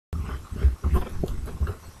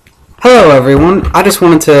Hello everyone, I just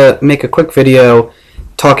wanted to make a quick video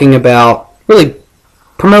talking about, really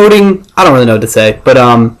promoting, I don't really know what to say, but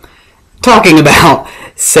talking about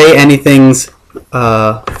Say Anything's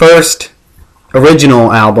first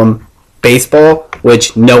original album, Baseball,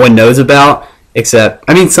 which no one knows about, except,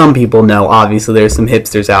 I mean some people know, obviously there's some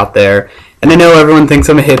hipsters out there, and I know everyone thinks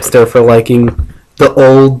I'm a hipster for liking the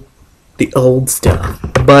old stuff,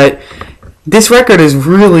 but this record is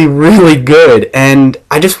really, really good, and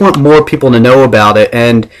I just want more people to know about it,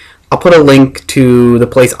 and I'll put a link to the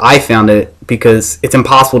place I found it, because it's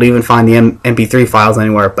impossible to even find the MP3 files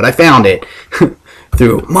anywhere, but I found it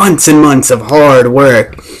through months and months of hard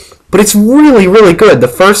work. But it's really, really good. The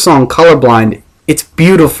first song, Colorblind, it's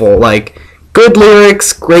beautiful, like, good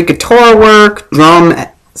lyrics, great guitar work, drum,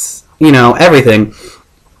 everything.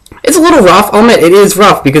 It's a little rough, I'll admit, it is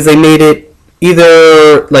rough, because they made it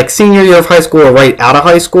either like senior year of high school or right out of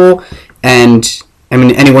high school, and I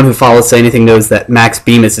mean anyone who follows Say Anything knows that Max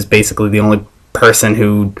Bemis is basically the only person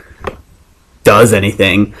who does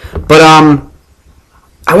anything. But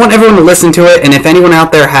I want everyone to listen to it, and if anyone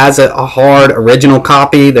out there has a hard original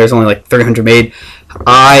copy, there's only like 300 made,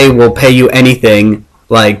 I will pay you anything,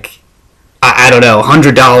 like I don't know,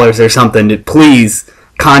 $100 or something. Please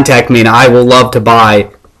contact me and I will love to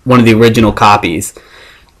buy one of the original copies.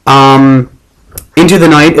 Into the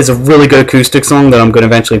Night is a really good acoustic song that I'm going to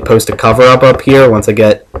eventually post a cover up here once I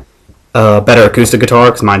get a better acoustic guitar,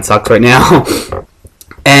 because mine sucks right now.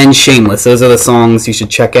 And Shameless. Those are the songs you should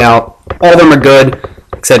check out. All of them are good.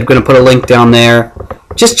 Like I said, I'm going to put a link down there.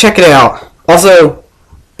 Just check it out. Also,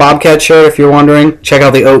 Bobcat shirt, if you're wondering. Check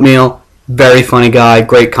out the Oatmeal. Very funny guy.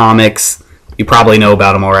 Great comics. You probably know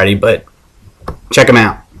about him already, but check him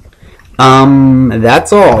out.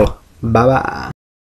 That's all. Bye-bye.